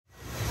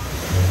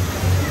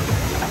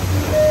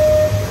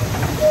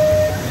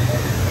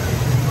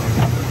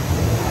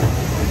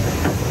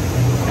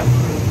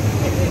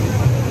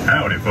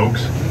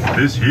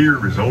This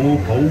here is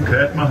old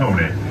Polecat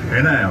Mahoney,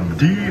 and I am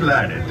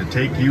delighted to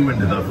take you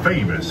into the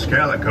famous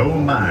Calico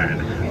Mine,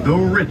 the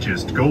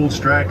richest gold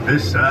strike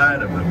this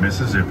side of the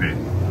Mississippi.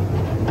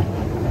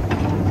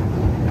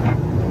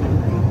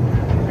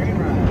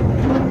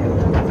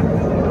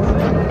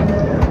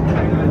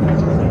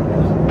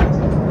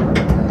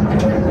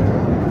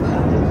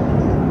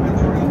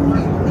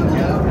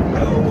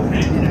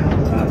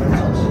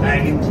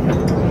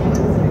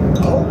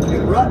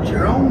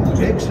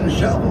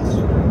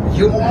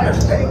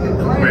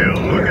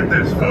 Well, look at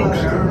this, folks.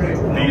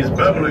 These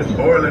bubbling,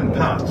 boiling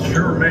pots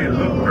sure may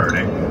look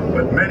pretty,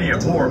 but many a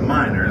poor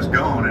miner's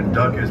gone and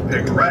dug his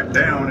pick right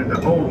down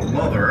into old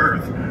Mother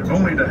Earth,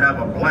 only to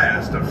have a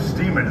blast of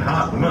steaming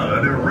hot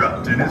mud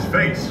erupt in his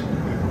face.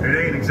 It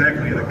ain't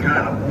exactly the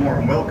kind of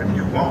warm welcome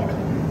you want.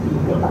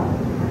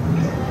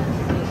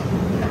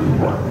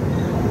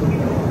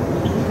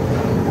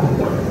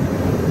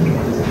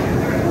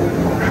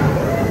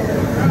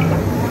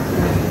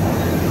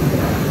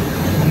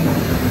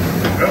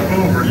 Up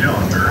over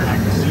yonder, you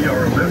can see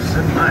our lifts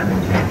and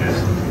mining cages,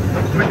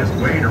 the quickest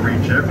way to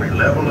reach every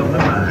level of the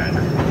mine.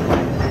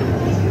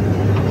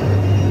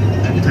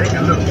 And take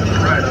a look to the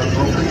right up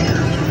over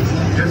here.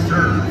 Yes,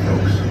 sir,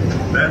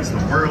 folks. That's the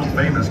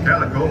world-famous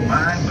Calico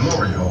Mine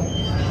Glory Hole,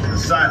 the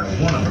site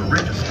of one of the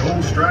richest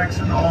gold strikes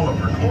in all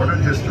of recorded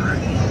history.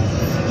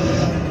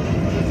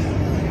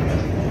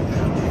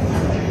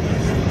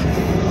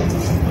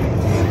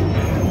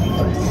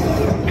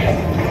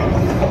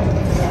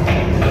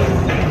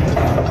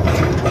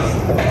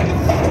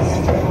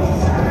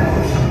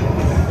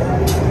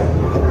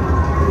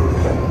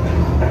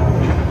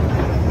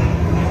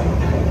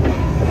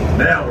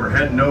 Now we're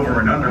heading over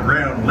an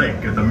underground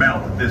lake at the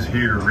mouth of this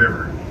here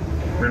river.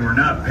 When we're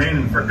not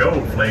panning for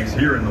gold flakes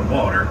here in the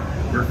water,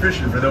 we're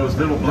fishing for those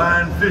little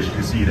blind fish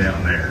you see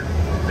down there.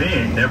 They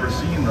ain't never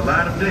seen the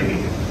light of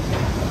day.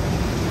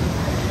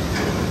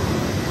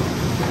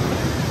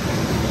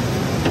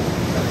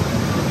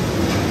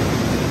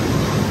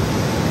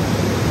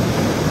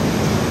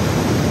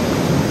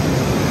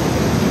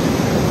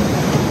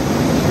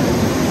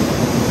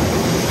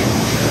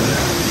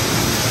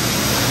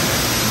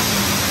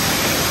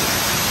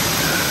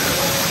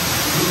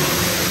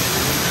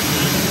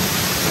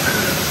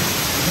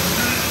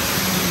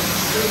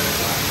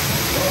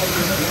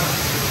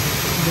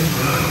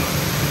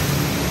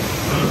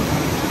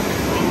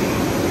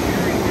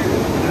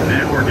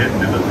 Now we're getting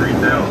to the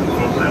 3,000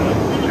 foot level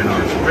in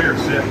our square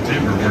set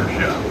timber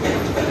workshop.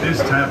 This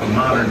type of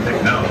modern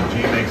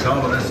technology makes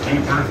all of this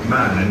deep earth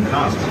mining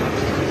possible.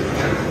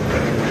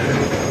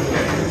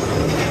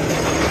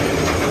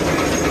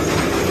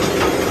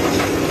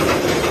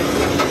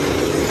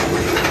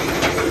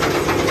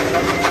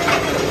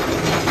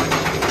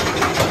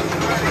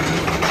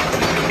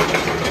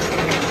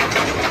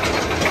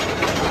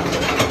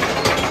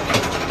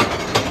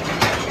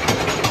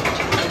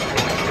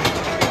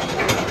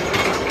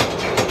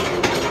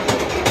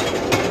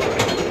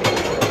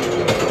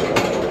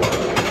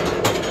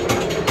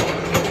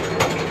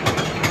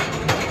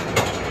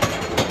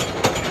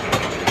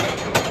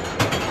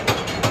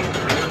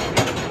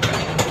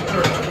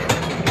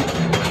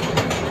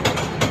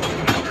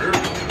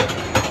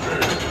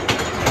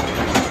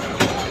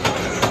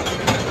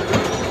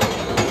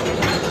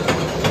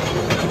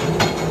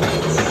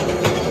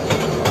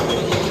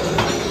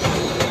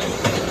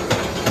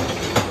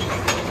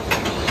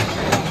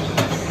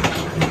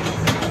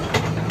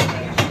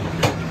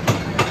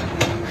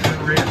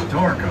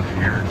 Dark up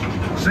here.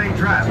 Say,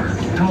 driver,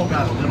 how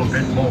about a little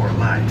bit more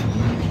light?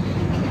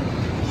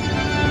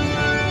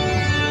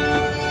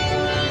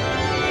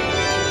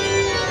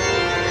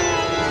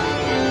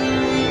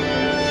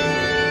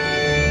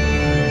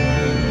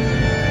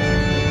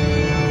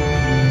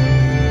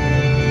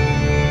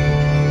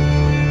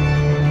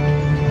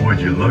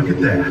 Would you look at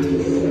that?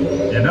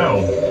 You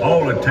know,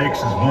 all it takes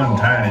is one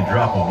tiny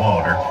drop of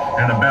water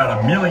and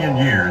about 1 million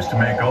years to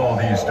make all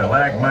these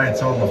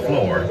stalagmites on the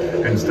floor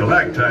and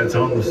stalactites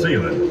on the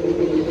ceiling.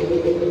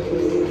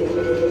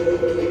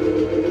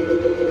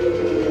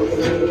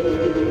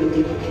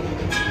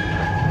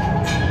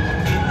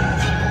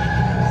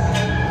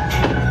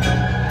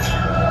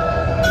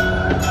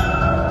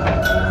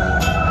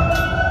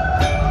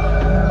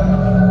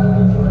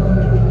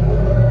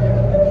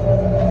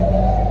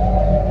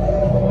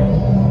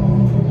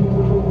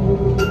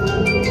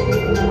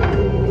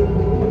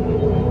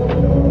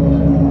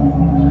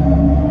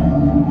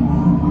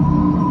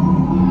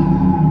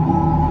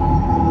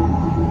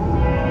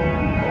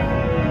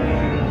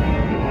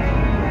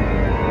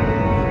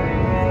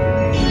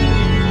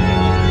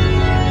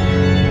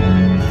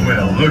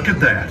 Look at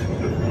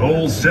that.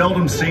 Old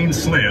seldom seen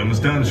Slim's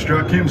done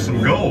struck him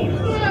some gold.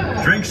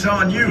 Drinks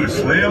on you,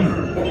 Slim.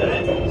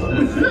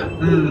 We're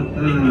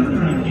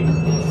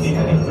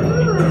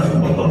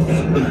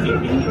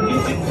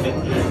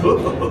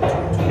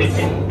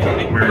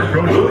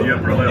approaching the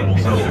upper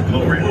levels of the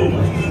glory hole.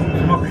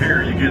 From up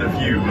here, you get a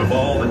view of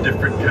all the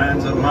different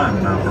kinds of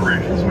mining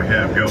operations we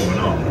have going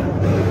on.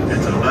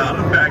 It's a lot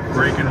of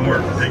back-breaking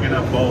work, digging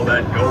up all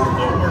that gold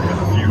ore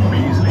with a few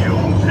measly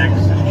old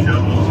picks and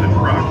shovels and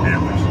rock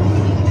hammers.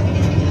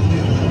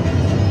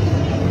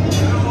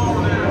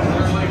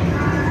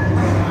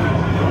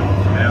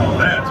 Now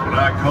that's what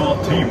I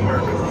call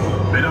teamwork.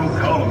 They don't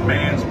call a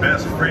man's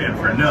best friend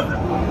for nothing,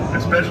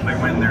 especially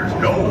when there's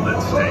gold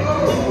at stake.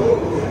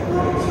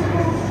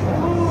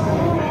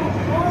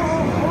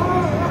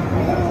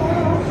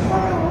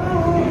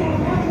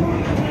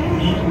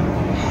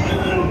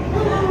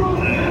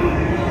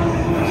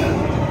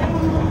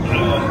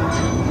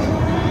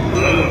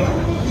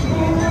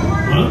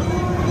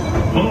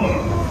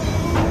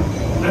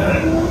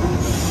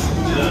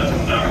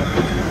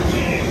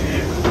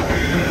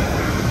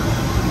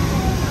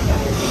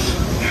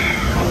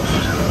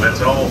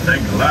 Let's all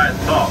take light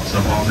thoughts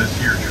up on this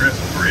here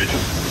trestle bridge.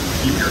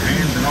 Keep your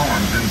hands and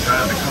arms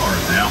inside the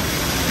cars now.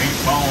 Ain't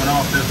falling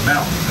off this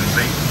mountain since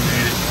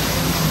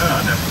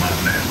 1880. Never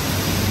mind that.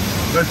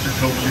 Let's just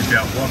hope she's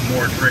got one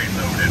more train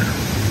load in her.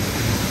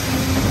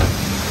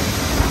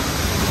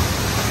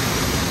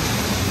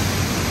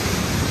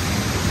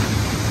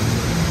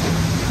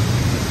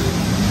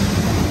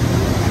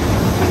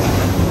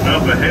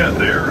 Up ahead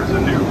there is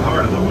a new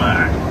part of the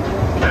mine.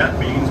 That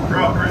means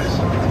progress,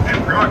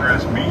 and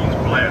progress means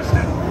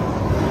blasting.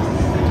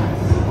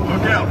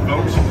 Look out,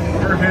 folks.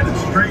 We're headed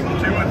straight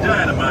into a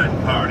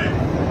dynamite party.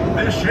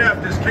 This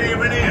shaft is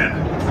caving in.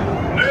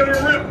 Let her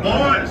rip,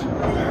 boys.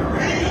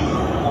 Hey,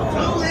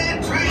 slow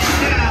that train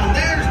down.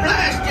 There's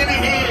blasting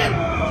ahead.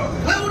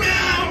 Slow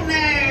down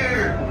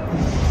there.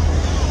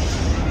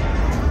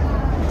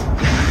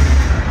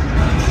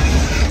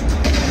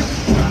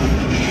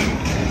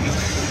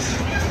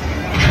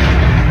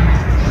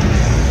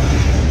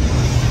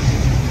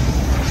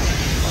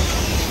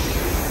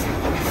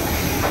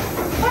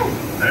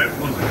 That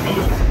was a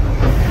close one.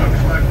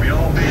 Looks like we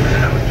all made it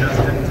out just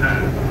in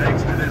time,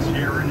 thanks to this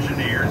here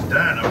engineer's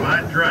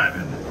dynamite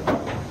driving.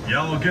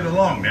 Y'all get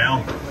along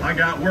now. I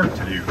got work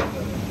to do.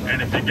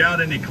 And if you got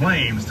any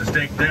claims to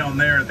stake down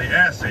there at the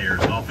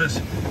assayer's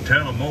office,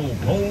 tell them old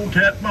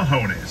Polecat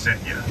Mahoney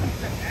sent you.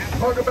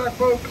 Welcome back,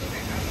 folks.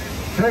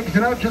 Thanks,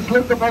 and just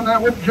lift up on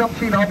that wooden jump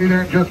seat. I'll be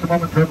there in just a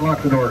moment to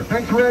unlock the door.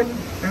 Thanks for riding,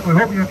 and we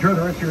hope you enjoy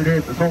the rest of your day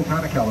at the Sultan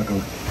of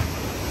Calico.